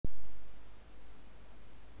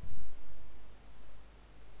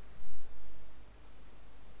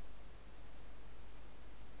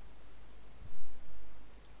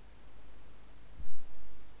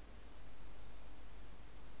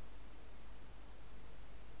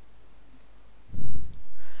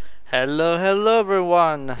Hello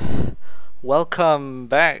everyone. Welcome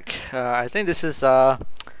back. I think this is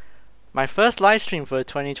my first live stream for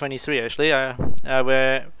 2023. Actually,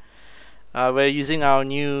 we're using our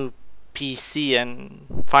new PC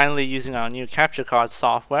and finally using our new capture card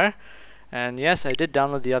software. And yes, I did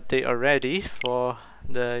download the update already for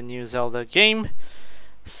the new Zelda game.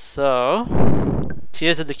 So,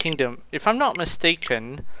 Tears of the Kingdom. If I'm not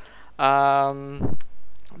mistaken,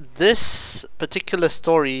 this particular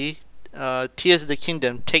story, Tears of the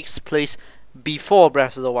Kingdom, takes place before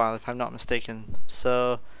Breath of the Wild, if I'm not mistaken.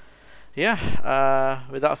 So, yeah,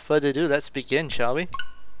 without further ado, let's begin, shall we?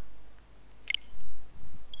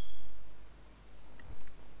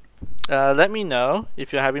 Let me know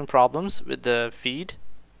if you're having problems with the feed.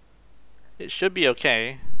 It should be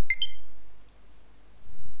okay.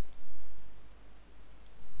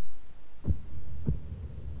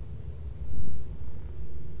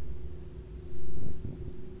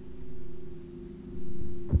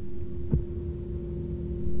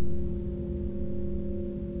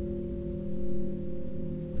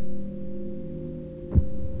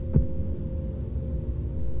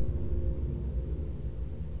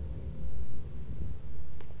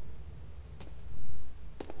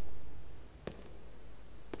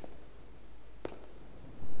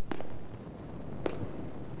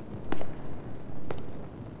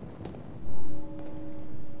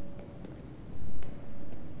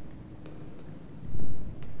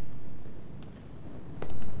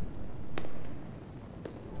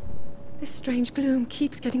 This strange gloom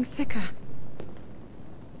keeps getting thicker.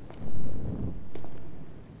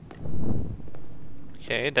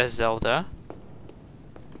 Okay, that's Zelda.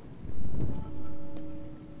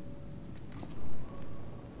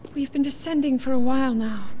 We've been descending for a while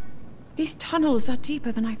now. These tunnels are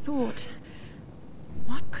deeper than I thought.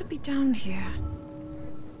 What could be down here?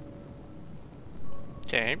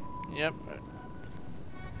 Okay, yep.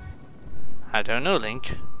 I don't know,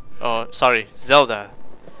 Link. Oh, sorry, Zelda.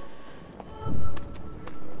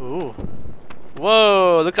 Ooh.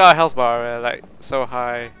 Whoa, look at our health bar, like, so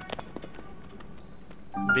high.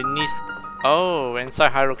 Beneath... Oh,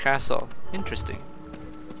 inside Hyrule Castle. Interesting.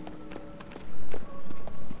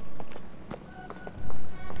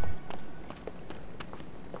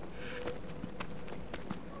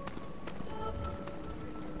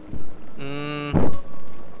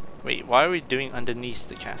 Wait, why are we doing underneath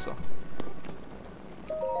the castle?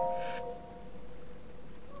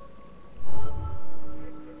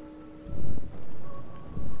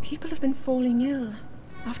 People have been falling ill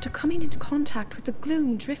after coming into contact with the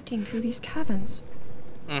gloom drifting through these caverns.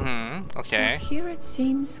 Okay. But here it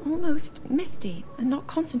seems almost misty and not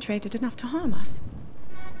concentrated enough to harm us.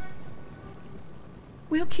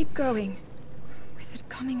 We'll keep going, with it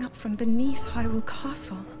coming up from beneath Hyrule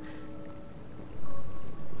Castle.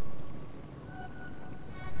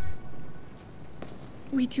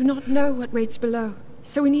 We do not know what waits below,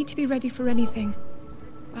 so we need to be ready for anything.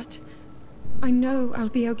 But I know I'll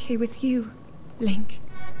be okay with you, Link.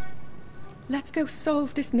 Let's go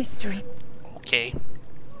solve this mystery. Okay.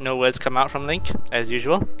 No words come out from Link, as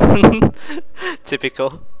usual.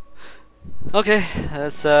 Typical. Okay,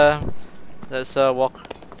 let's walk.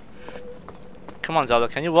 Come on, Zelda,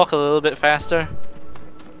 can you walk a little bit faster?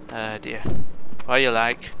 Dear. What are you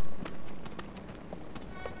like?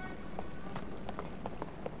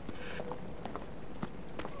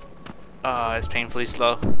 Oh, it's painfully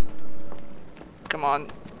slow. Come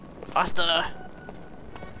on, faster!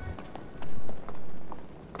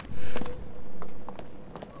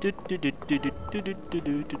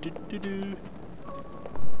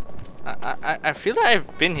 I feel like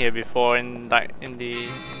I've been here before in the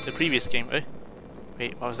previous game.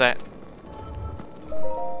 Wait, what was that?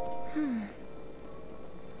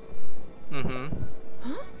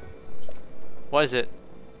 Huh? What is it?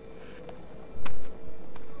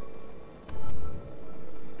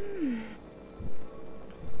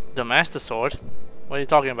 The Master Sword? What are you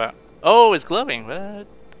talking about? Oh, it's glowing. What?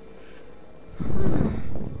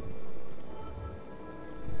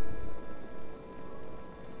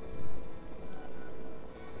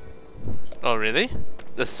 Oh, really?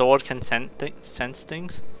 The sword can sense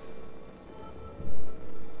things?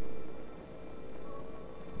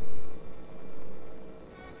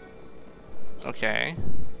 Okay.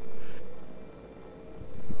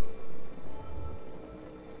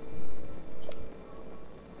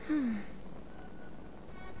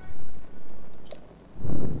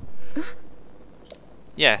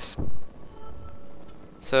 Yes.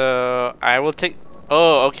 So I will take...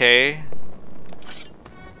 Oh, okay.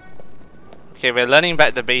 Okay, we're learning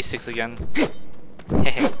back the basics again.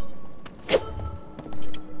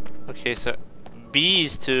 Okay, so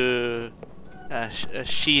B's to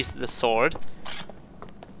sheath the sword.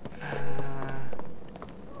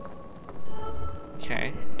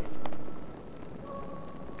 Okay.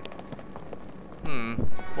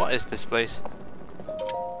 What is this place?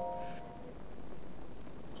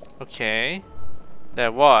 Okay.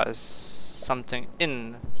 There was something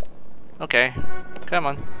in. Okay. Come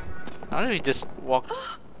on. How do we just walk?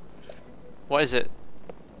 What is it?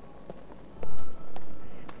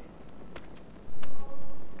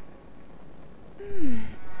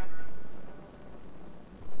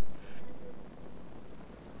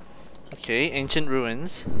 Okay, ancient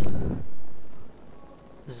ruins.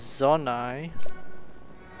 Zonai.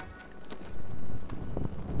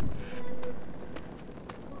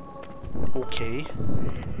 Okay.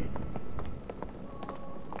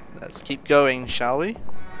 Let's keep going, shall we?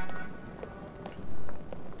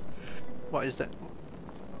 What is that?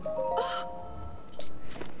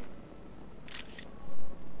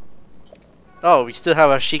 Oh, we still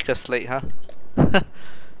have our Sheikah slate, huh?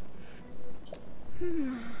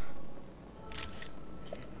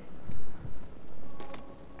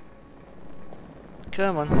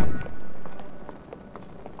 Come on.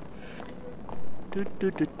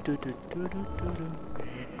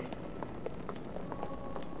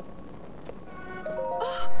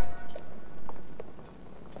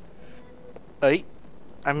 Hey,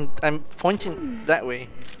 I'm pointing that way.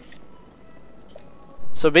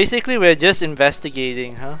 So basically we're just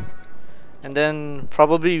investigating, huh? And then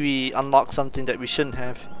probably we unlock something that we shouldn't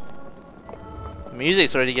have. The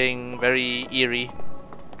music's already getting very eerie.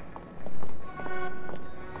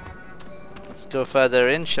 Let's go further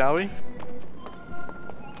in, shall we?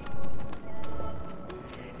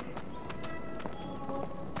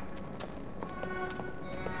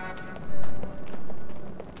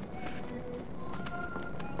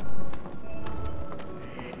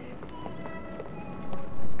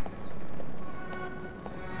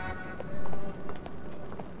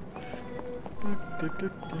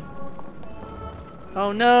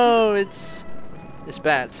 Oh no, it's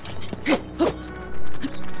bad.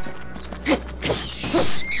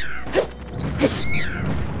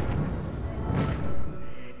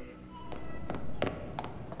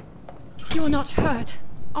 You're not hurt,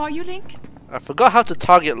 are you, Link? I forgot how to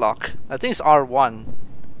target lock. I think it's R1.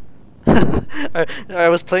 I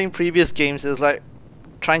was playing previous games, it was like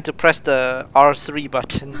trying to press the R3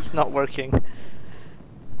 button. It's not working.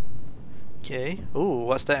 Okay. Ooh,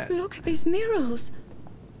 what's that? Look at these murals.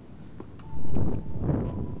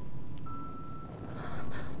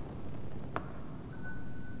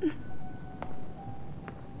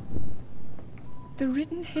 The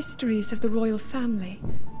written histories of the royal family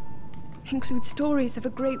include stories of a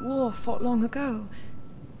great war fought long ago.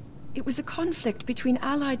 It was a conflict between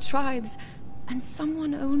allied tribes and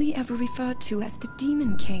someone only ever referred to as the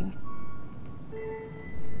Demon King.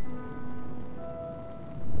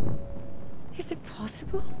 Is it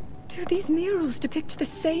possible? Do these murals depict the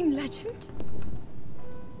same legend?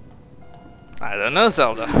 I don't know,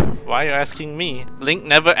 Zelda. Why are you asking me? Link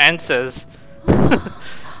never answers.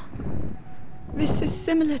 This is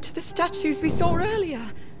similar to the statues we saw earlier.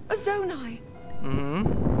 A Zonai.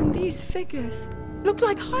 And these figures look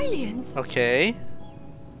like Hylians. Okay.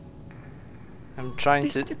 I'm trying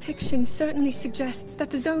This to... depiction certainly suggests that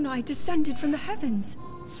the Zonai descended from the heavens.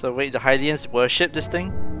 So wait, the Hylians worship this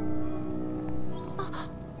thing?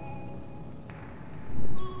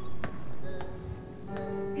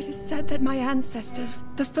 It is said that my ancestors,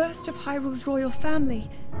 the first of Hyrule's royal family,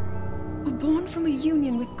 were born from a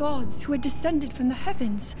union with gods who had descended from the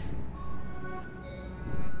heavens.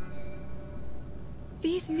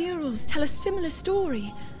 These murals tell a similar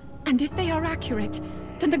story, and if they are accurate,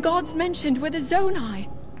 then the gods mentioned were the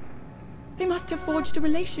Zonai. They must have forged a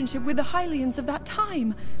relationship with the Hylians of that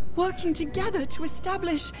time, working together to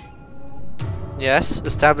establish... Yes,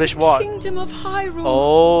 establish what? Kingdom of Hyrule.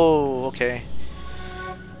 Oh, okay.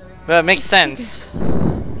 Well, it makes sense.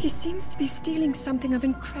 He seems to be stealing something of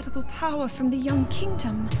incredible power from the young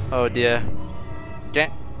kingdom. Oh dear.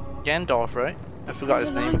 Gandalf, right? I forgot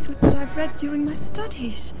his name. Aligns with what I've read during my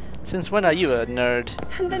studies. Since when are you a nerd,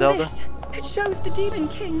 And then Zelda? this, it shows the Demon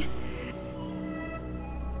King.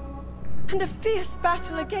 And a fierce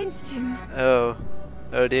battle against him. Oh.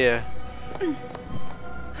 Oh dear.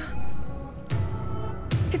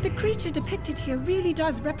 If the creature depicted here really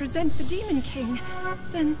does represent the Demon King,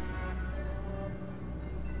 then...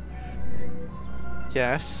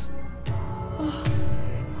 Yes. Oh.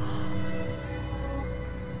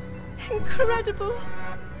 Incredible!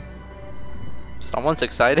 Someone's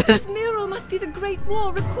excited. This mural must be the Great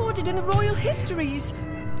War recorded in the royal histories.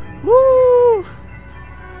 Woo!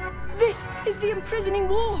 This is the imprisoning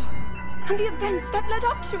war and the events that led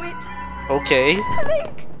up to it. Okay.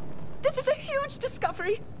 Link! This is a huge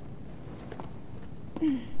discovery.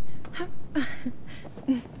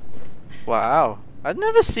 Wow. I've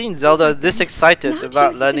never seen Zelda this excited Now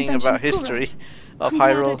about Zeus's learning about inventions for history us. of I'm glad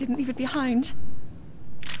I Hyrule. didn't leave it behind.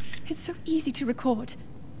 It's so easy to record.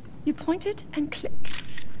 You point it and click.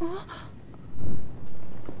 Oh,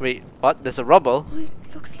 Wait, what? There's a rubble? it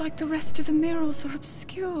looks like the rest of the murals are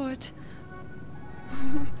obscured.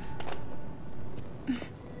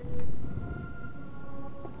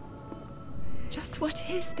 Just what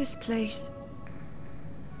is this place?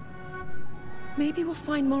 Maybe we'll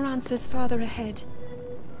find more answers farther ahead.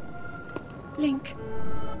 Link,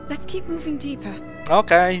 let's keep moving deeper.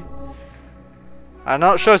 Okay. I'm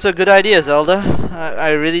not sure it's a good idea, Zelda.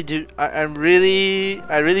 I really do. I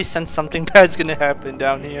really sense something bad's gonna happen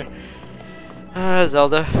down here.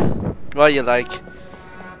 Zelda, what are you like?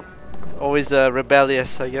 Always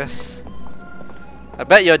rebellious, I guess. I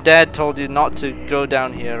bet your dad told you not to go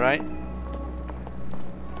down here, right?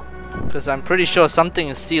 Because I'm pretty sure something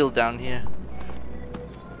is sealed down here.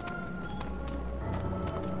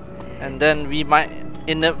 And then we might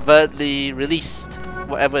inadvertently release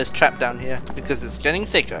whatever is trapped down here because it's getting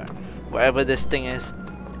thicker, whatever this thing is.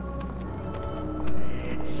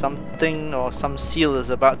 Something or some seal is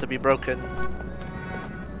about to be broken.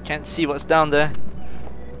 Can't see what's down there.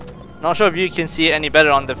 Not sure if you can see it any better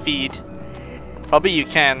on the feed. Probably you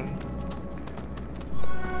can.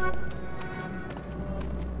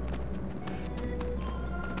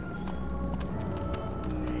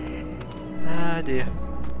 Ah dear.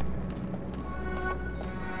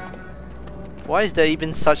 Why is there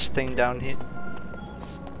even such thing down here?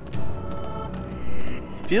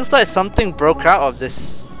 Feels like something broke out of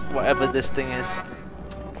this, whatever this thing is.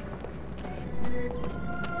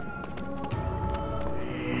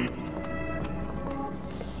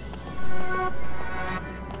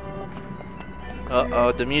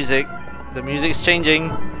 Uh-oh, the music. The music's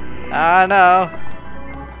changing. Ah no.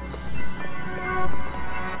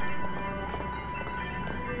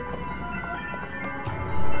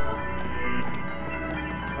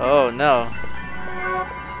 Oh no.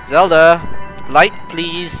 Zelda, light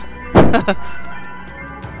please.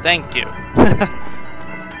 Thank you.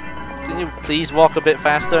 Can you please walk a bit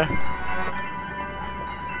faster?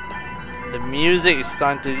 The music is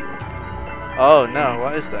starting to... Oh no,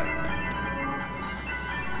 what is that?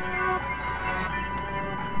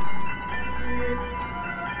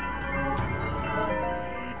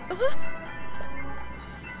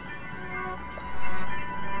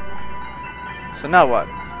 So now what?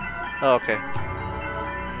 Oh, okay.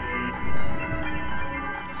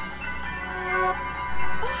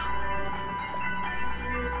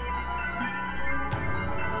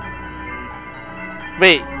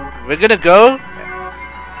 Wait, we're gonna go?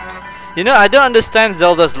 You know, I don't understand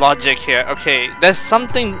Zelda's logic here. Okay, there's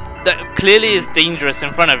something that clearly is dangerous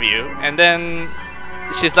in front of you, and then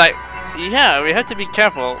she's like, yeah, we have to be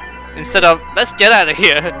careful. Instead of, let's get out of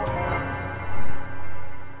here.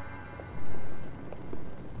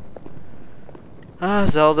 Ah,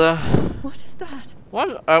 Zelda. What is that? Why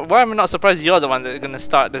am I not surprised you're the one that's gonna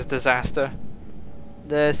start this disaster?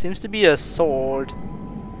 There seems to be a sword.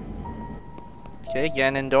 Okay,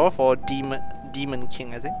 Ganondorf or Demon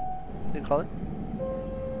King, I think they call it.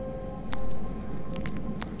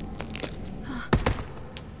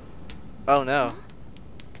 Oh no.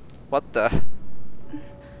 What the?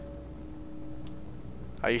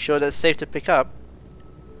 Are you sure that's safe to pick up?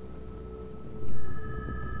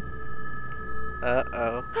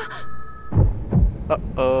 Uh-oh.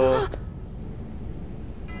 Uh-oh.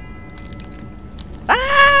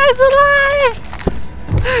 Ah, it's alive!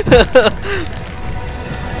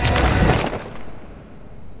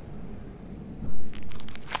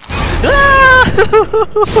 Ah!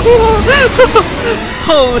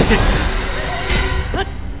 Holy!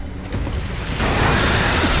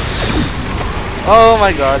 Oh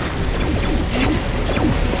my god.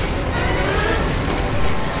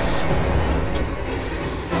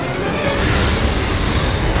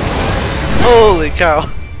 Holy cow.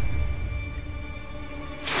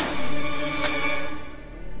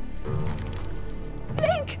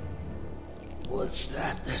 Link! Was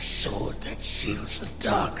that the sword that seals the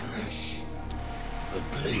darkness? The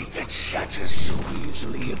blade that shatters so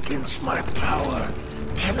easily against my power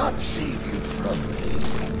cannot save you from me.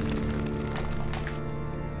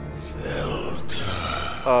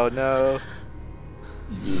 Zelda. Oh no.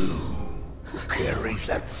 You who carries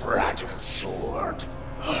that fragile sword.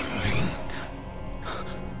 A Link.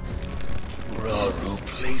 Rauru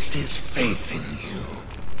placed his faith in you.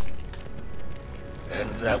 And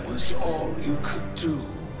that was all you could do.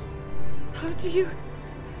 How do you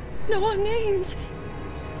know our names?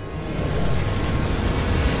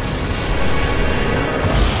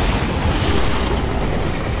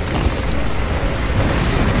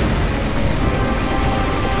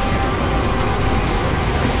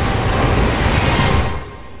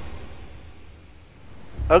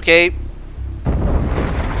 Okay.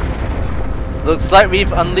 Looks like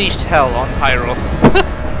we've unleashed hell on Hyrule.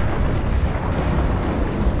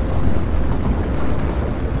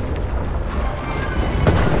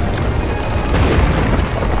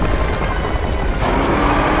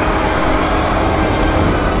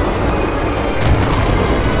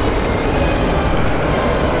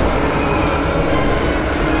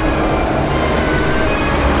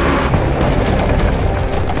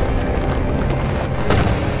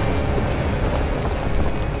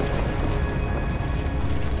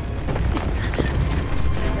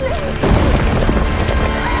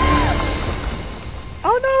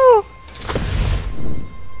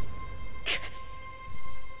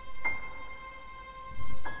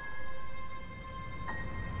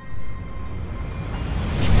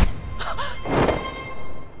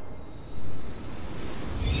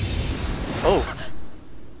 Oh!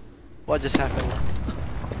 What just happened?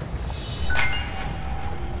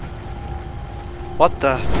 What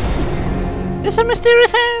the? It's a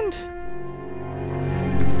mysterious hand!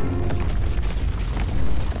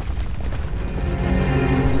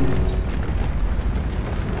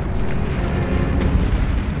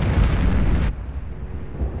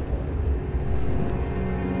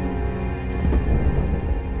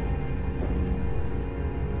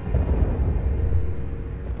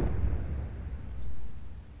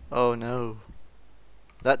 Oh no.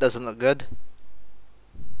 That doesn't look good.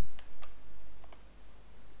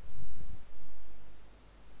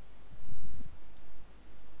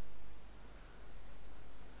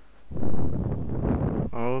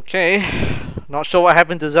 Okay. Not sure what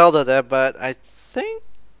happened to Zelda there, but I think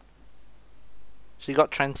she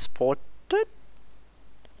got transported? I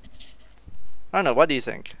don't know, what do you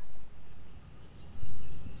think?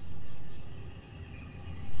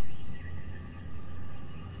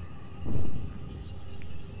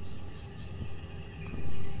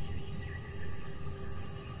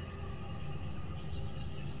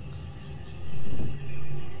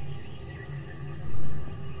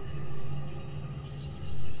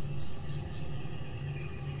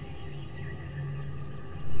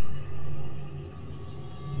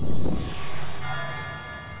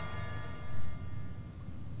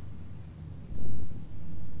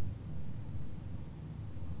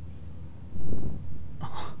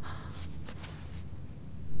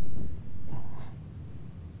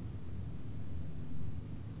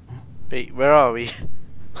 Wait, where are we?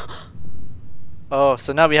 Oh,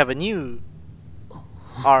 so now we have a new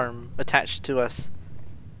arm attached to us.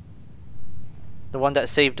 The one that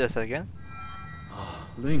saved us again.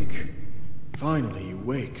 Link, finally you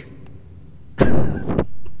wake.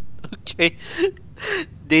 Okay.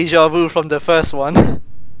 Deja vu from the first one.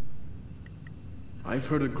 I've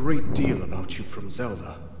heard a great deal about you from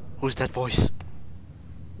Zelda. Who's that voice?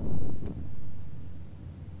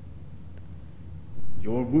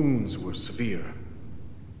 Your wounds were severe.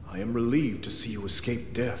 I am relieved to see you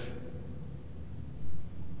escape death.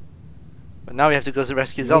 But now we have to go to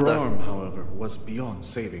rescue Zelda. Your arm, however, was beyond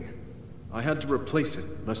saving. I had to replace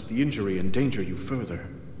it, lest the injury endanger you further.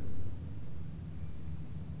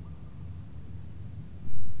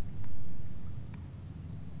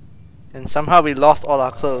 And somehow we lost all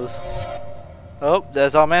our clothes. Oh,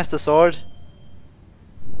 there's our Master Sword.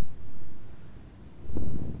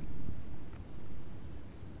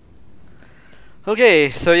 Okay,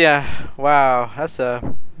 so yeah, wow, that's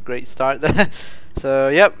a great start there. So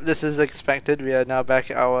yep, this is expected. We are now back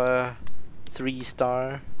at our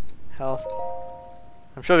 3-star health.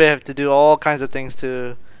 I'm sure we have to do all kinds of things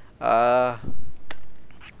to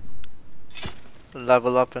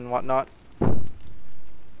level up and whatnot.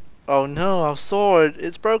 Oh no, our sword,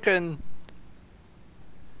 it's broken.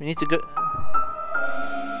 We need to go.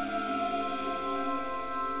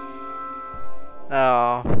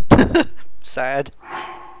 Oh. Sad.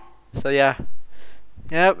 So yeah.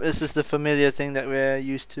 Yep, this is the familiar thing that we're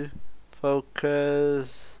used to.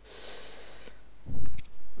 Focus.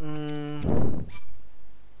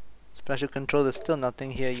 Special control, there's still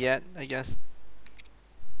nothing here yet, I guess.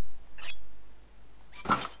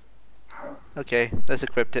 Okay, let's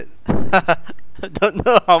equip it. I don't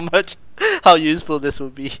know how useful this will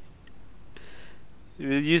be.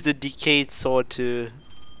 We'll use the decayed sword to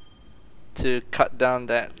cut down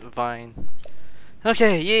that vine.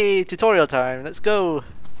 Okay, yay, tutorial time, let's go.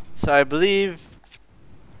 So I believe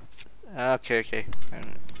Okay, okay.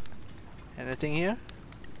 Anything here?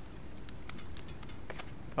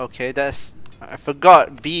 Okay, that's... I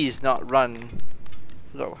forgot B is not run.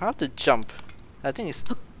 Forgot how to jump. I think it's...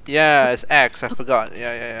 Yeah, it's X. I forgot.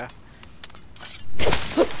 Yeah.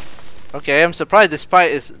 Okay, I'm surprised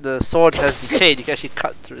despite the sword has decayed, you can actually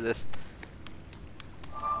cut through this.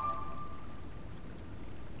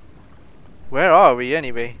 Where are we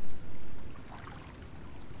anyway?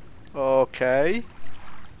 Okay.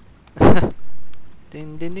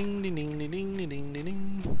 Ding ding ding ding ding ding ding ding ding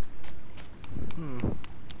ding.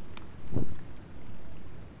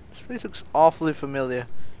 This place looks awfully familiar.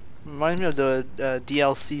 Reminds me of the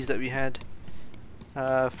DLCs that we had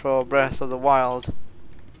for Breath of the Wild.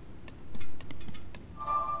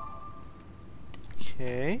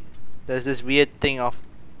 Okay. There's this weird thing of...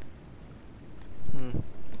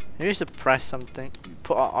 Maybe we should press something.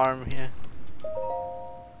 Put our arm here.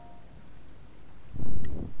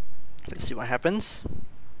 Let's see what happens.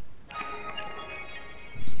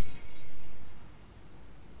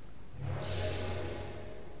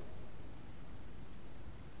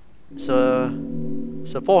 So,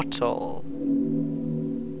 it's a portal.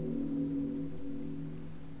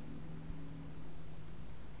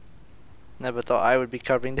 Never thought I would be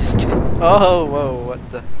covering this game. Oh, whoa,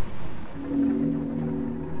 what the...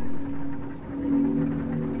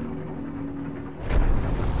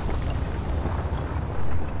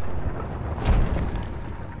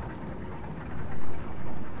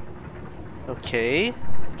 Okay,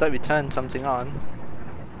 thought we turned something on.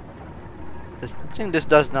 I think this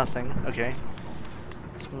does nothing. Okay,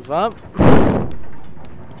 let's move up.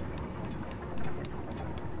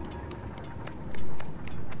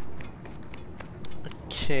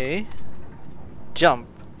 Okay, jump.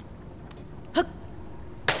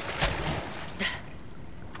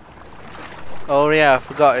 Oh yeah, I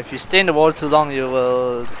forgot. If you stay in the water too long, you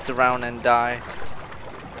will drown and die.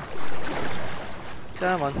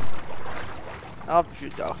 Come on. Up you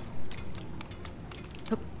go.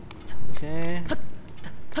 Okay.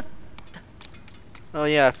 Oh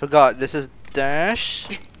yeah, I forgot. This is dash.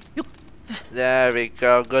 There we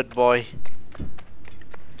go. Good boy.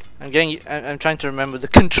 I'm trying to remember the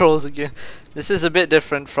controls again. This is a bit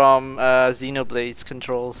different from Xenoblade's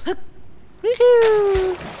controls.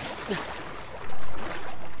 Woohoo!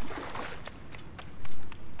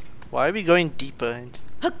 Why are we going deeper?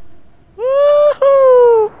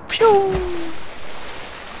 Woohoo! Pew!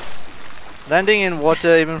 Landing in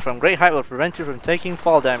water even from great height will prevent you from taking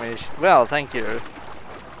fall damage. Well, thank you.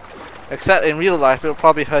 Except in real life, it will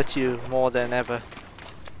probably hurt you more than ever.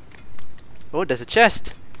 Oh, there's a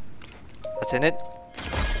chest. What's in it?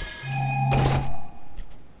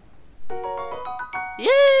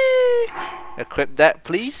 Yay! Equip that,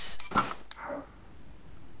 please.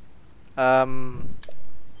 Well,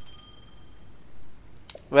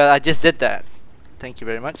 I just did that. Thank you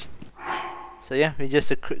very much. So yeah, we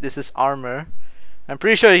just this is armor. I'm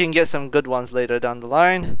pretty sure you can get some good ones later down the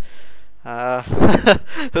line.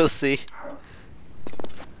 We'll see.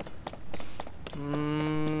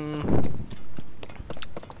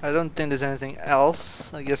 I don't think there's anything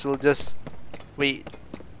else. I guess we'll just wait.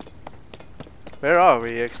 Where are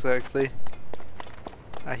we exactly?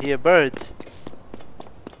 I hear birds.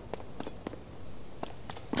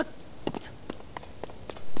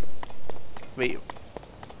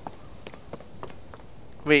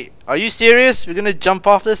 Wait, are you serious? We're gonna jump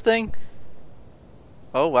off this thing?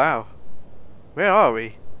 Oh wow. Where are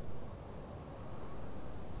we?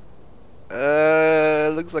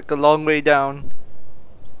 Looks like a long way down.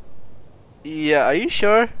 Yeah, are you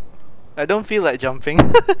sure? I don't feel like jumping.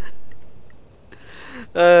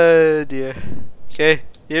 Oh dear. Okay,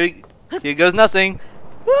 here goes nothing.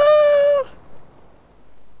 Woo!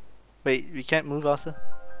 Wait, we can't move also?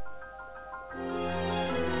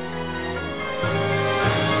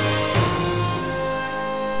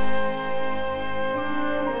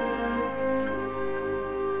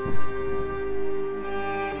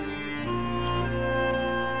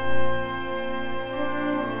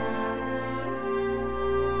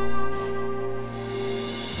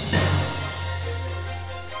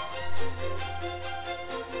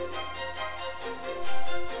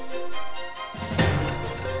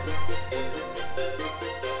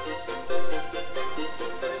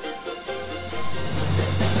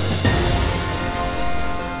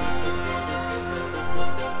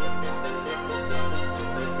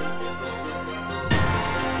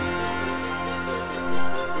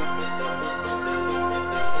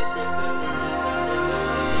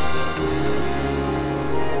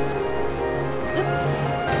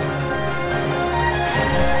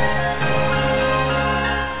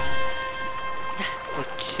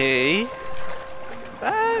 Okay.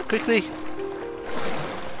 Ah, quickly.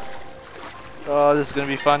 Oh, this is gonna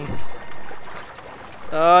be fun.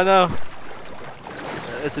 Oh no.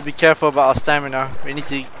 Have to be careful about our stamina. We need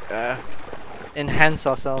to enhance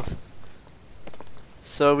ourselves.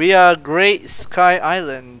 So we are Great Sky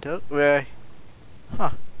Island. Oh, where? Huh.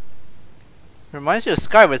 Reminds me of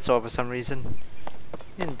Skyward Sword for some reason.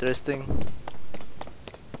 Interesting.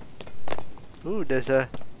 Ooh, there's a.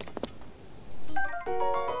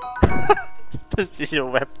 This is your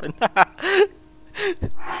weapon.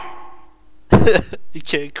 You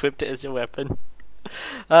can equip it as your weapon.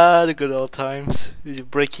 Ah, the good old times. You're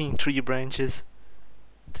breaking tree branches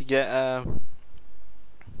to get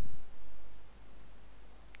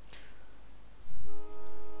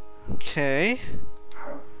Okay.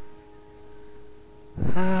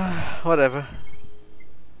 Whatever.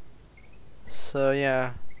 So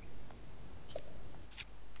yeah.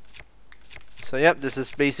 So yep, this is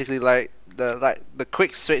basically like the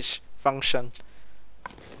quick switch function.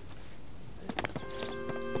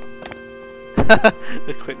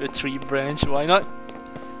 Equip the tree branch, why not?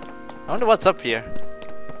 I wonder what's up here.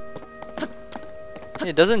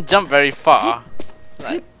 It doesn't jump very far.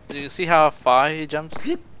 Like, do you see how far he jumps?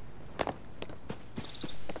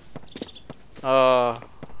 Oh,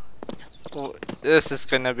 this is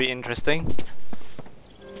gonna be interesting.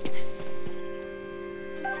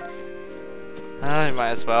 I might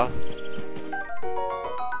as well.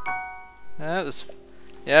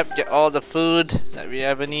 Yep, get all the food that we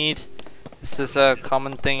ever need. This is a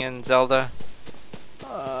common thing in Zelda.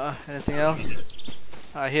 Anything else?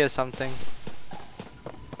 I hear something.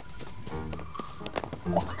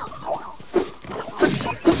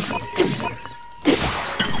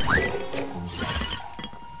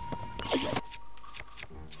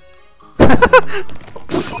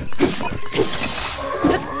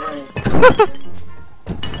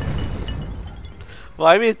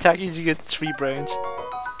 Why are we attacking you get tree branch?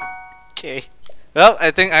 Okay. Well,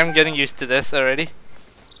 I think I'm getting used to this already.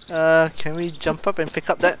 Can we jump up and pick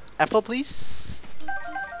up that apple, please?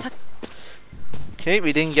 Okay,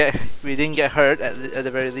 we didn't get hurt at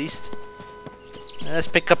the very least. Let's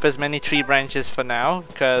pick up as many tree branches for now,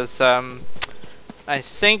 because I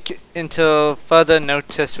think until further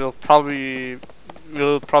notice we'll probably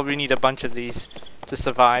need a bunch of these to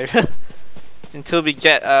survive. Until we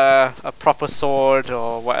get a proper sword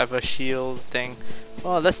or whatever shield thing.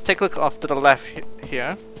 Well, let's take a look off to the left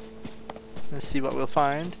here. Let's see what we'll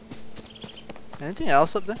find. Anything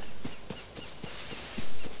else up there?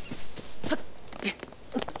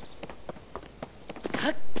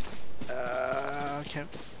 Okay.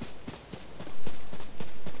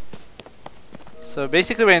 So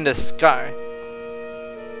basically we're in the sky.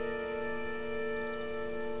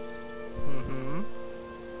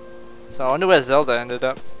 So I wonder where Zelda ended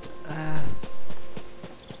up.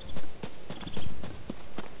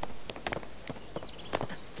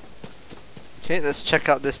 Okay, let's check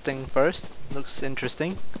out this thing first. Looks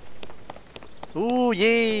interesting. Ooh,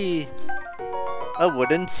 yay! A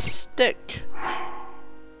wooden stick.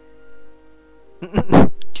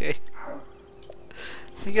 Okay.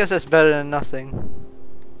 I guess that's better than nothing.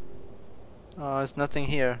 Oh, there's nothing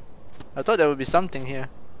here. I thought there would be something here.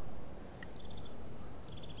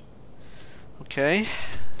 Okay.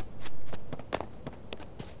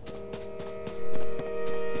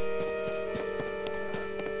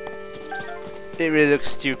 It really looks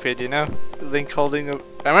stupid, you know? Link holding a...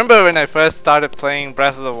 I remember when I first started playing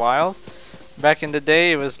Breath of the Wild. Back in the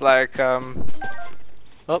day, it was like,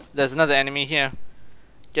 Oh, there's another enemy here.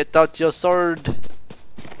 Get out your sword!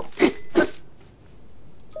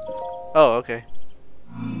 Oh, okay.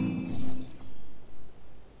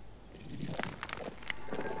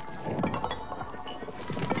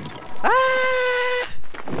 Ah!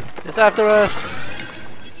 It's after us!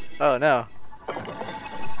 Oh no.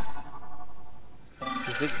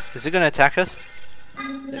 Is it gonna attack us?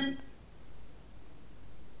 Yep.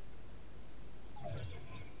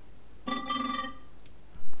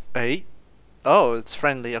 Hey? Oh, it's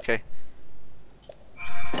friendly, okay.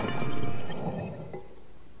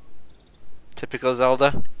 Typical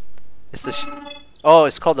Zelda. It's the oh,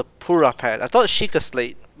 it's called the Pura Pad. I thought Sheikah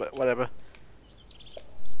Slate, but whatever.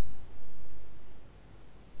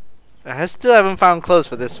 I still haven't found clothes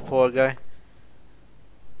for this poor guy.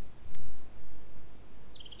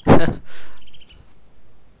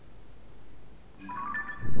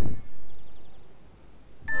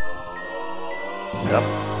 Yep.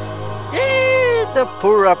 Yay, the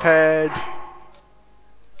Pura Pad.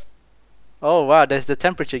 Oh wow, there's the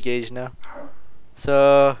temperature gauge now.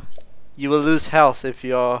 So you will lose health if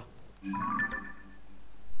you're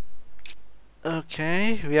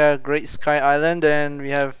Okay, we are Great Sky Island and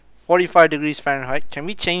we have 45 degrees Fahrenheit. Can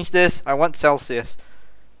we change this? I want Celsius.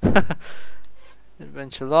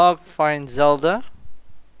 Adventure log, find Zelda.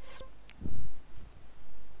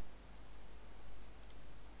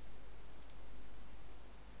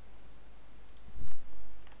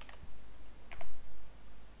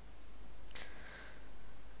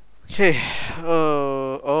 Okay,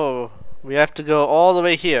 oh, we have to go all the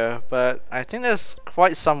way here, but I think there's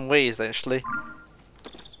quite some ways actually.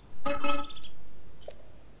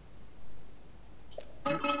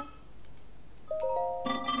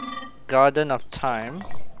 Garden of Time.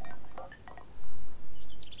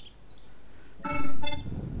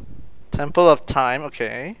 Temple of Time,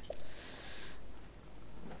 okay.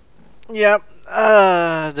 Yep,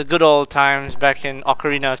 the good old times back in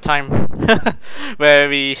Ocarina of Time. Where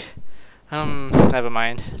we... never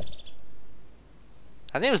mind.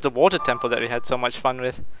 I think it was the water temple that we had so much fun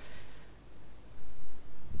with.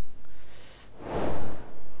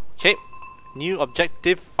 Okay, new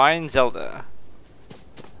objective, find Zelda.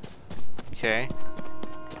 Okay.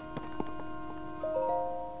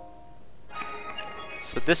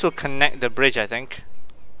 So this will connect the bridge, I think.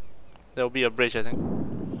 There will be a bridge, I think.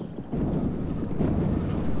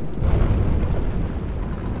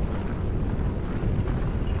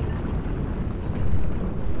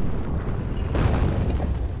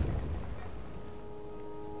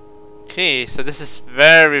 Okay, so this is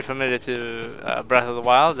very familiar to Breath of the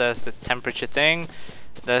Wild. There's the temperature thing.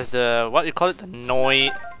 There's the, what do you call it, the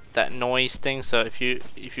noise, that noise thing. So if you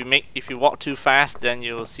walk too fast, then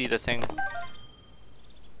you'll see the thing.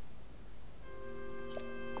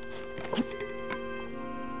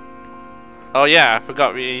 Oh yeah, I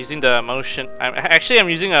forgot we're using the motion. I'm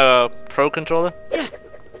using a Pro controller.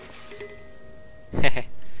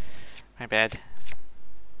 My bad.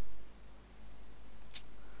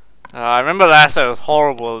 I remember last time it was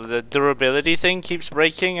horrible. The durability thing keeps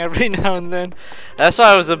breaking every now and then. That's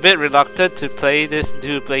why I was a bit reluctant to do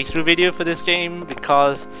a playthrough video for this game,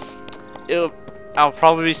 because I'll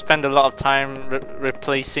probably spend a lot of time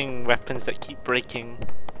replacing weapons that keep breaking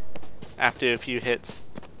after a few hits.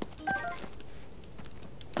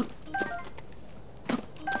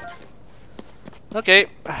 Okay.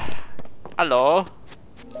 Hello.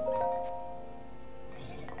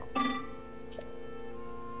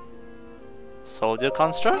 Soldier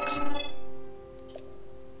constructs?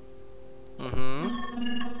 Mm-hmm.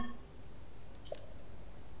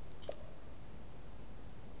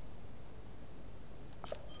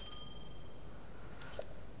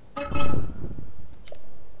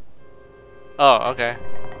 Oh, okay.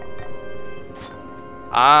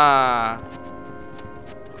 Ah.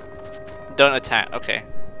 Don't attack. Okay.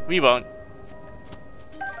 We won't.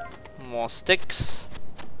 More sticks.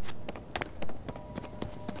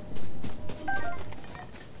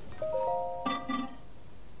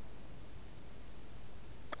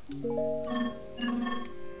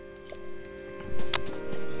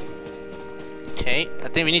 Okay, I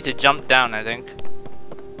think we need to jump down, I think.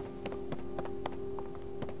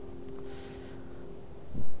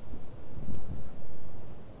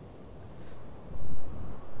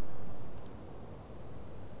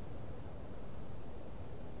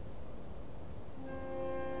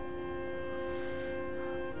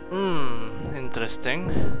 Interesting.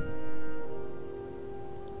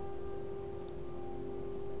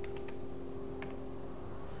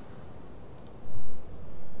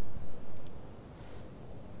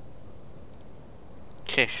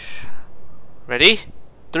 Okay. Ready?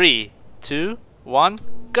 3, 2, 1,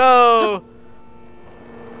 go!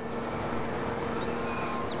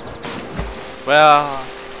 Well...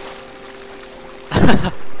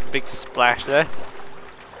 big splash there.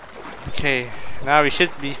 Okay, now we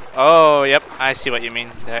should be... Oh, yep, I see what you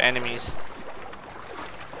mean. They're enemies.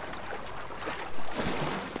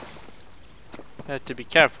 Have to be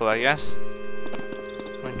careful, I guess,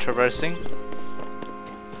 when traversing.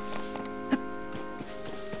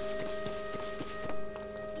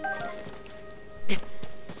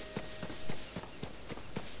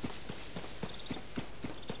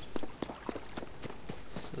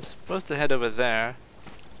 So supposed to head over there.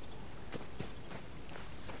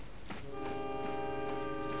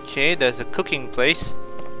 Okay, there's a cooking place.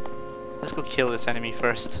 Let's go kill this enemy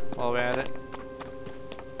first while we're at it.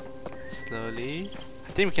 Slowly.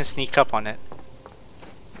 I think we can sneak up on it.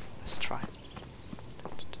 Let's try.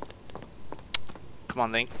 Come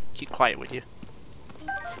on, Link. Keep quiet, would you?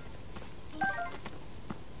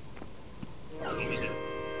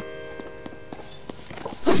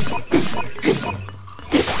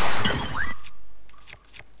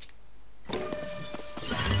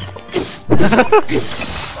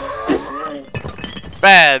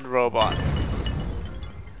 Bad robot.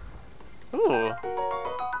 Ooh.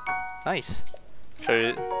 Nice. Show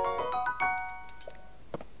you.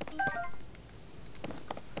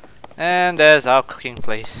 And there's our cooking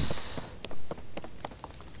place.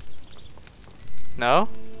 No?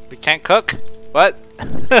 We can't cook? What?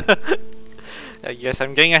 I guess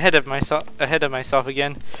I'm getting ahead of myself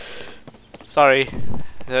again. Sorry.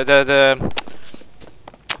 The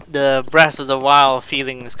Breath of the Wild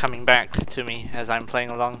feeling is coming back to me as I'm playing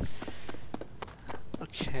along.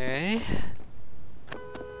 Okay.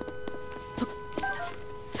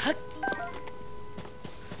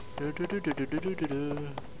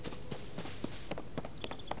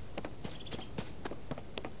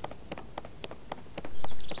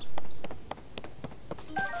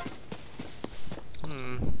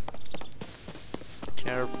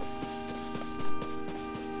 Careful.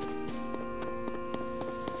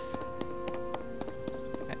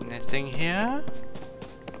 Anything here?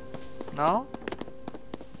 No?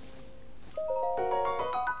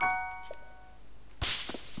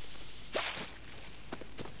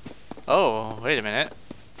 Oh, wait a minute.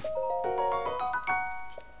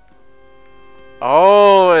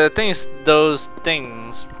 Oh, I think it's those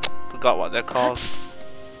things. Forgot what they're called.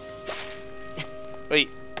 Wait.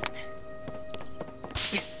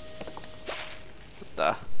 What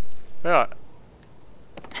the? Where are...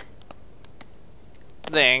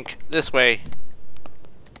 Link, this way.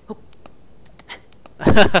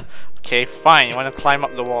 Okay, fine. You want to climb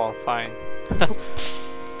up the wall? Fine.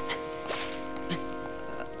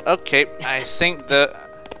 Okay, I think the...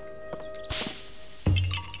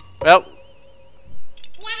 Well...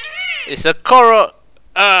 It's a Koro...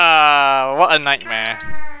 Ah, what a nightmare.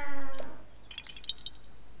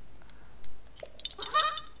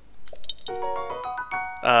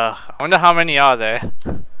 I wonder how many are there.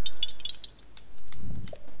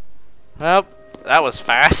 Well, that was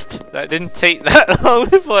fast. That didn't take that long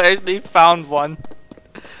before I actually found one.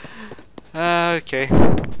 Okay.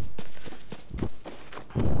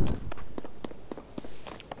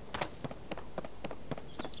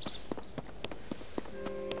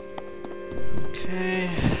 Okay.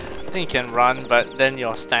 I think you can run, but then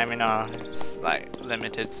your stamina is like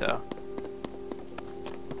limited, so.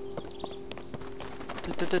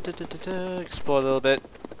 Explore a little bit.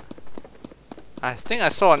 I think I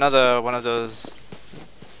saw another one of those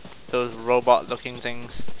robot looking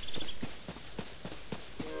things.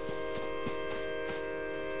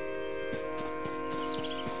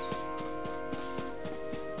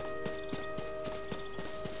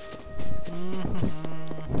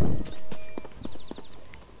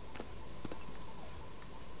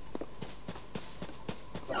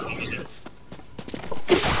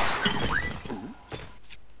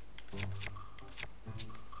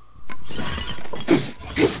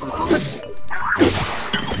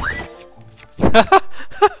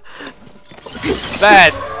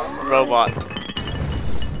 Bad robot.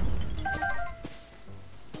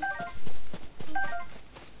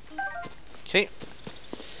 Okay.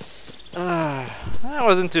 That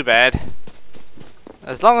wasn't too bad.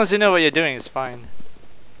 As long as you know what you're doing, it's fine.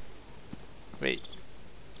 Wait.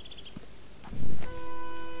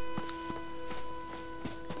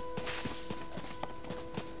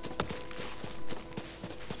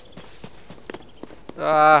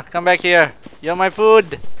 Come back here. You're my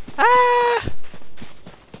food. Ah!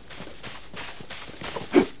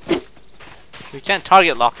 We can't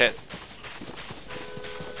target lock it.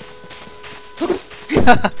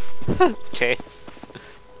 Okay.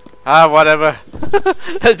 Whatever.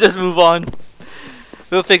 Let's just move on.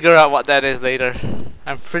 We'll figure out what that is later.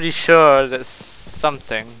 I'm pretty sure there's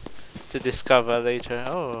something to discover later.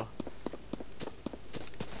 Oh.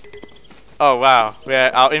 Oh wow,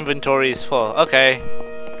 our inventory is full. Okay.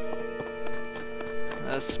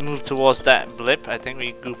 Let's move towards that blip. I think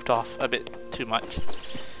we goofed off a bit too much.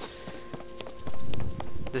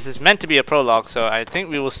 This is meant to be a prologue, so I think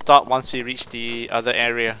we will stop once we reach the other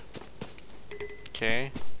area.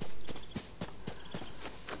 Okay.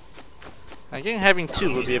 I think having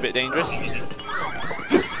two would be a bit dangerous.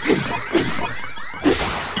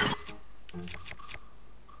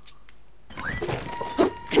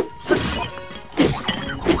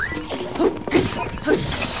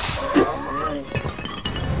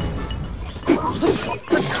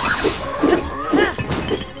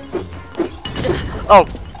 Oh,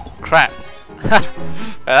 crap. Well,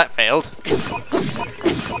 that failed.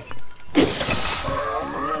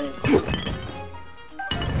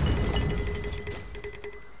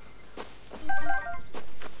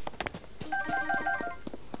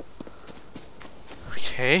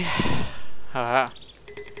 Okay.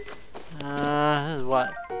 This is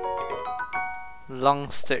what?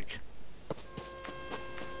 Long stick.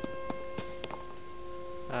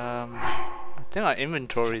 I think our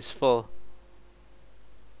inventory is full.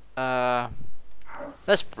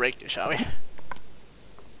 Let's break it, shall we?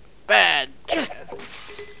 Bad.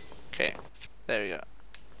 Okay, there we go.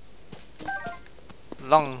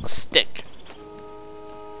 Long stick.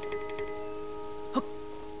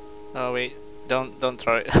 Oh wait, don't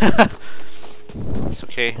throw it. It's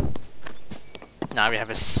okay. Now we have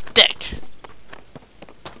a stick.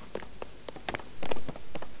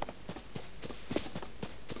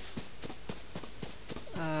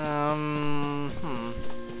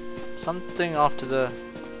 Something after the...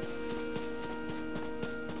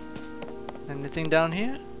 Anything down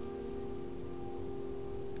here?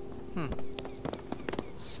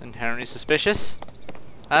 It's inherently suspicious.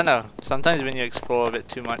 I don't know, sometimes when you explore a bit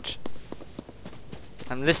too much.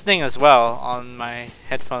 I'm listening as well on my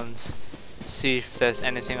headphones. See if there's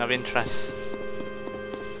anything of interest.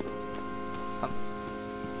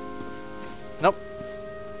 Nope.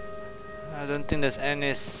 I don't think there's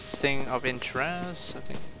anything of interest. I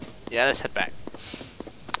think... Yeah, let's head back.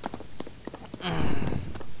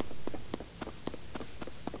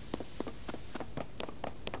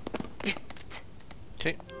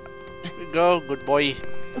 Okay. Here we go, good boy.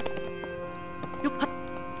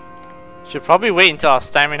 Should probably wait until our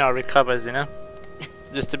stamina recovers, you know?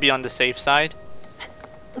 Just to be on the safe side.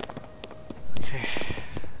 Okay.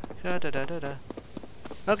 Da-da-da-da-da.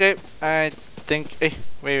 Okay, I think... Hey,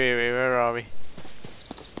 wait, where are we?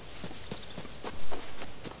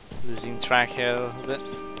 Losing track here a little bit.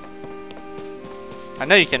 I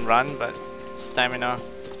know you can run, but stamina.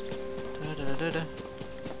 Da-da-da-da.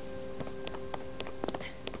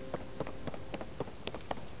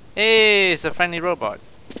 Hey, it's a friendly robot.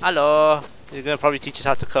 Hello. You're gonna probably teach us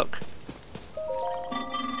how to cook.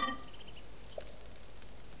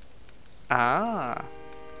 Ah.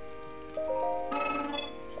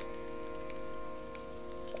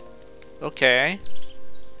 Okay.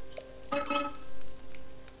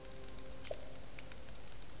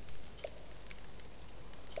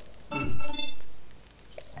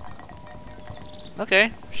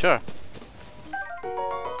 Okay, sure.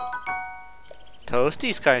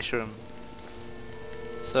 Toasty sky shroom.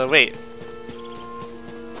 So wait.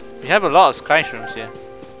 We have a lot of sky shrooms here.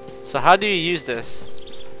 So how do you use this?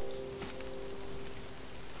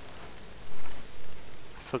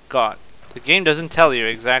 Forgot. The game doesn't tell you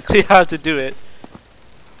exactly how to do it.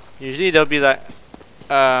 Usually they'll be like,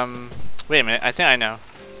 wait a minute, I think I know.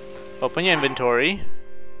 Open your inventory.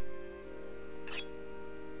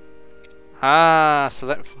 Ah,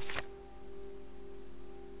 select.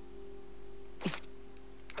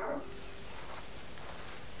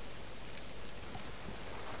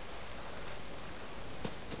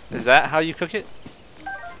 Is that how you cook it?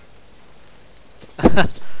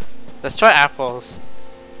 Let's try apples.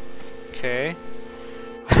 Okay.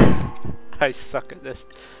 I suck at this.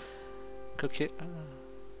 Cook it.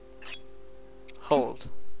 Hold.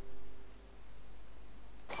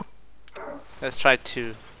 Let's try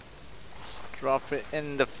 2. Drop it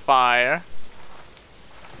in the fire.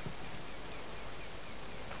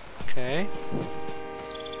 Okay.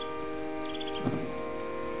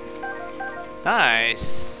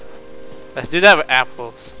 Nice. Let's do that with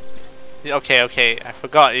apples. Okay, I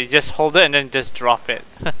forgot. You just hold it and then just drop it.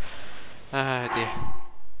 Ah dear.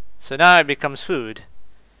 So now it becomes food.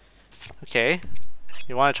 Okay.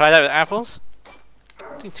 You want to try that with apples?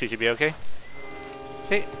 I think 2 should be okay.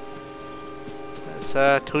 Okay. That's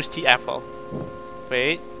a toasty apple.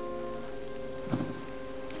 Wait.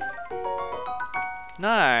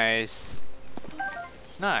 Nice.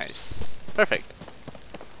 Nice. Perfect.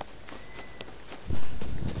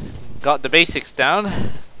 Got the basics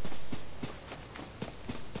down.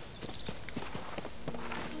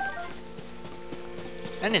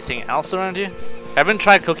 Anything else around here? Haven't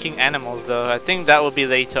tried cooking animals though. I think that will be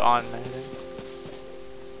later on.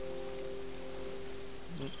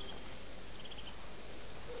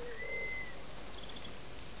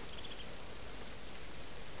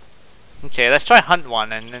 Okay, let's try hunt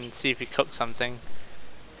one and then see if we cook something.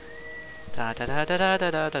 Da da da da da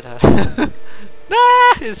da da da.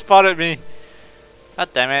 Nah, it spotted me. God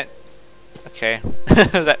damn it. Okay,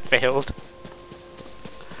 that failed.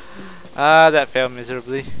 Ah, that failed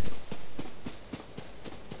miserably.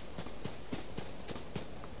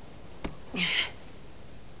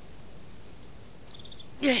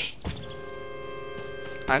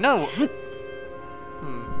 I know.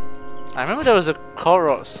 I remember there was a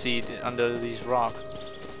Korok seed under these rocks.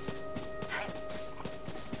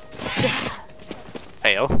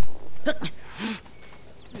 Fail.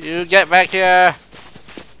 You get back here.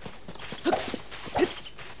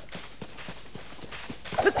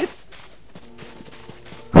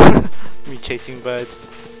 chasing birds.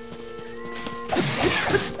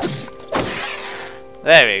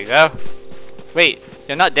 There we go. Wait,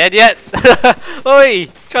 you're not dead yet? Oi!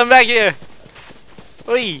 Come back here!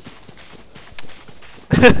 Oi!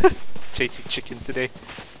 Chasing chickens today.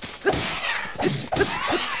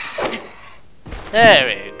 There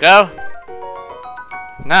we go.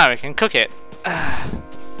 Now we can cook it.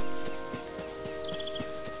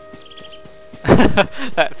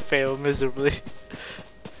 That failed miserably.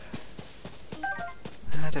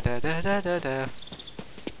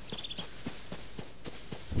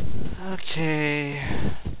 Okay.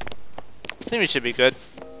 I think we should be good.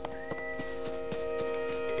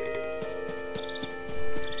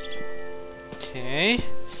 Okay.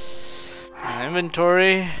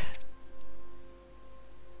 Inventory.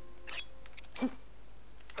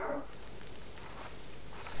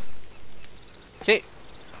 Okay.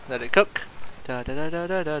 Let it cook. Da da da da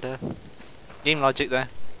da da da. Game logic there.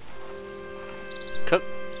 Cook.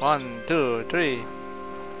 1, 2, 3.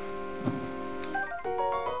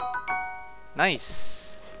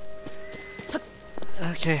 Nice.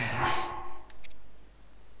 Okay.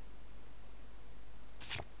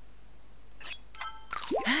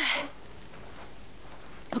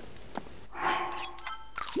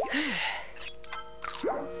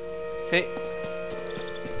 Okay.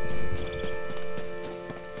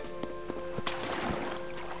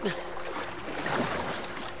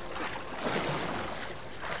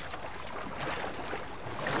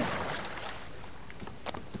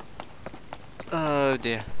 Oh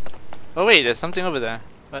dear. Oh wait, there's something over there.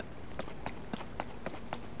 What?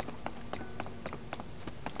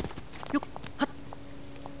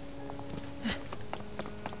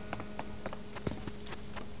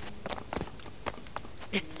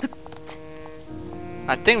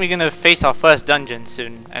 I think we're gonna face our first dungeon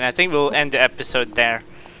soon, and I think we'll end the episode there.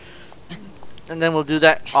 And then we'll do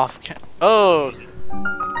that off cam. Oh!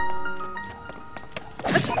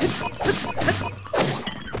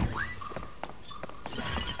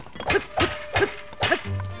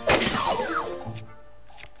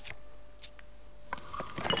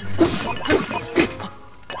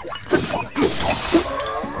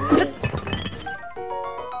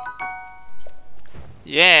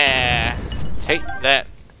 Yeah! Take that.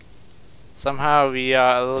 Somehow we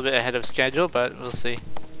are a little bit ahead of schedule, but we'll see.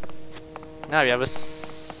 Now we have a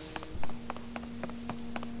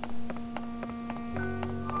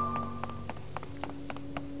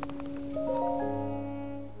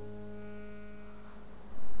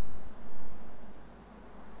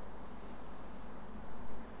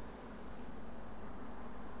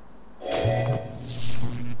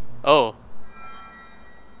oh.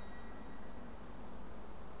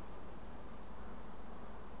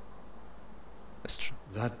 That's true.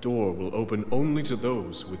 That door will open only to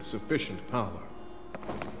those with sufficient power.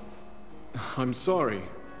 I'm sorry.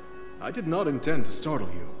 I did not intend to startle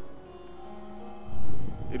you.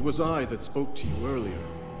 It was I that spoke to you earlier.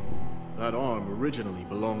 That arm originally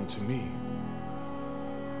belonged to me.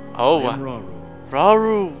 Oh, I am Raru.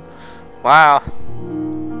 Raru! Wow.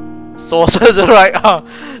 Source of the right arm.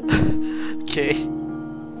 Okay.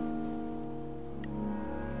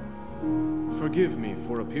 Forgive me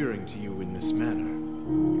for appearing to you in this manner.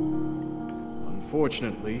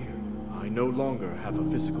 Unfortunately, I no longer have a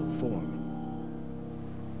physical form.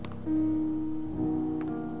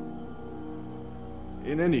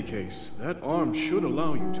 In any case, that arm should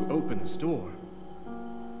allow you to open this door.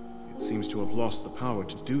 It seems to have lost the power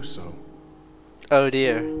to do so. Oh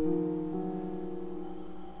dear.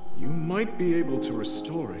 You might be able to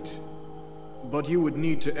restore it, but you would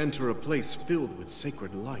need to enter a place filled with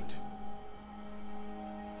sacred light.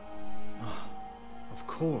 Ah, of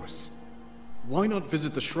course. Why not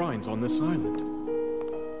visit the shrines on this island?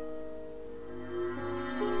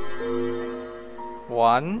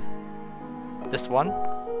 One? Just one?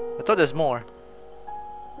 I thought there's more.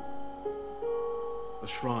 The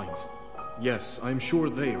shrines. Yes, I'm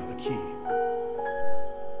sure they are the key.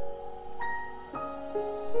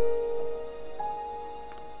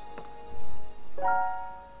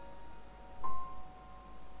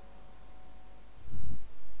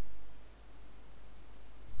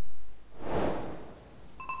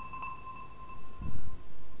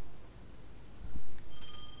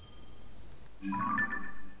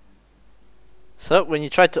 So, when you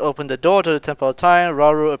tried to open the door to the Temple of Time,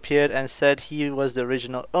 Raru appeared and said he was the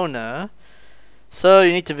original owner. So,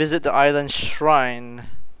 you need to visit the island shrine.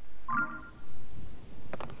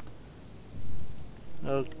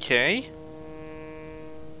 Okay.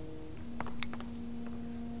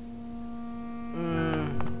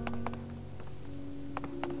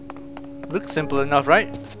 Looks simple enough,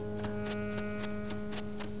 right?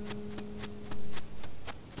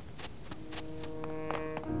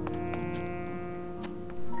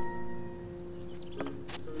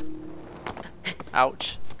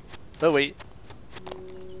 Ouch. But wait.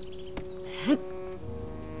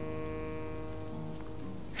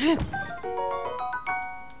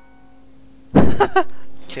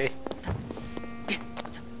 Okay.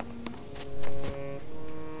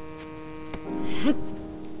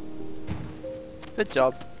 Good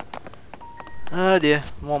job. Oh dear,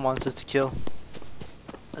 more monsters to kill.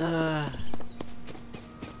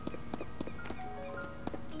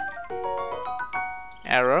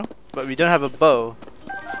 Arrow, but we don't have a bow.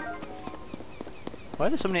 Why are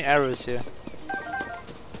there so many arrows here?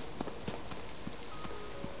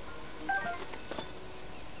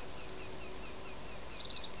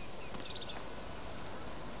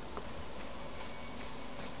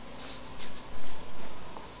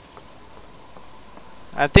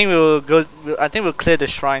 I think we'll go. I think we'll clear the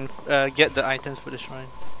shrine. Get the items for the shrine.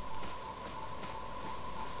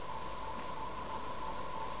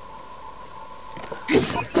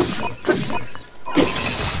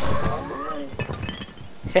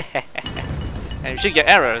 And we should get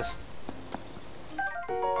arrows.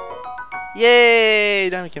 Yay!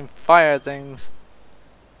 Then we can fire things.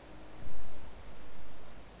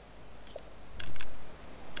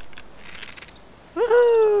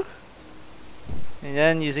 Woohoo! And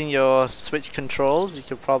then using your switch controls, you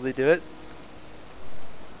could probably do it.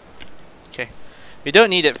 Okay, we don't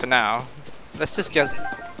need it for now. Let's just get.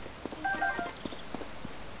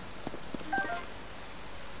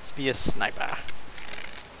 Let's be a sniper.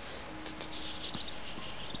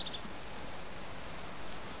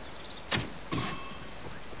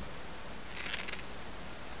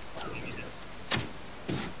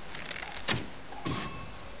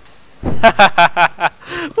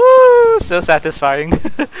 Woo! So satisfying.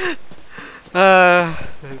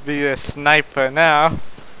 Be a sniper now.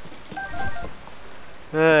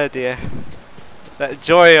 Oh dear. That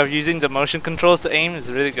joy of using the motion controls to aim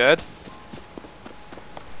is really good.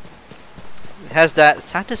 It has that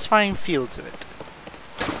satisfying feel to it.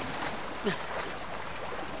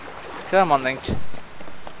 Come on, Link.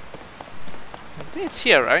 I think it's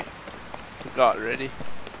here, right? Forgot already.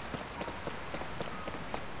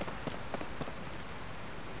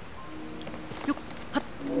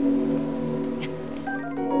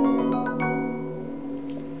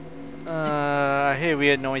 I hear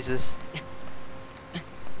weird noises.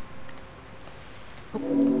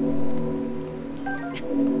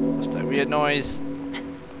 What's that weird noise?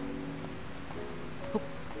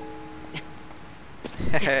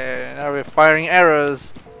 Now we're firing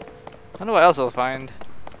arrows. I wonder what else we'll find.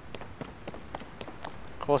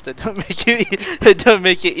 Of course, they don't make they don't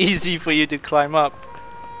make it easy for you to climb up.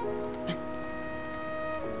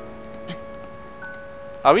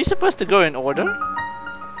 Are we supposed to go in order?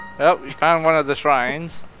 Well, we found one of the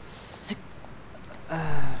shrines.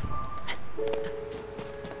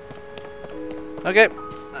 Okay,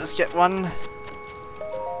 let's get one.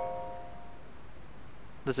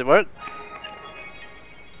 Does it work?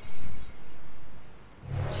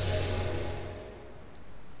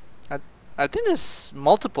 I think there's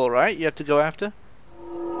multiple, right? You have to go after?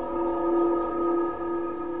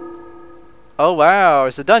 Oh wow,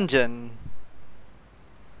 it's a dungeon.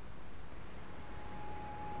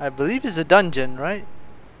 I believe it's a dungeon, right?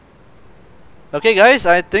 Okay guys,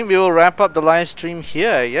 I think we will wrap up the live stream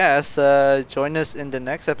here. Yes, join us in the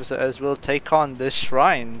next episode as we'll take on this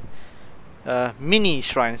shrine. Mini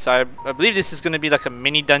shrine. So I believe this is going to be like a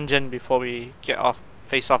mini dungeon before we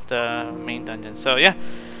face off the main dungeon. So yeah,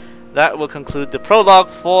 that will conclude the prologue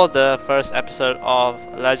for the first episode of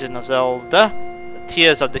Legend of Zelda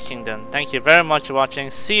Tears of the Kingdom. Thank you very much for watching.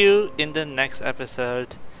 See you in the next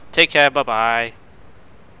episode. Take care, bye bye.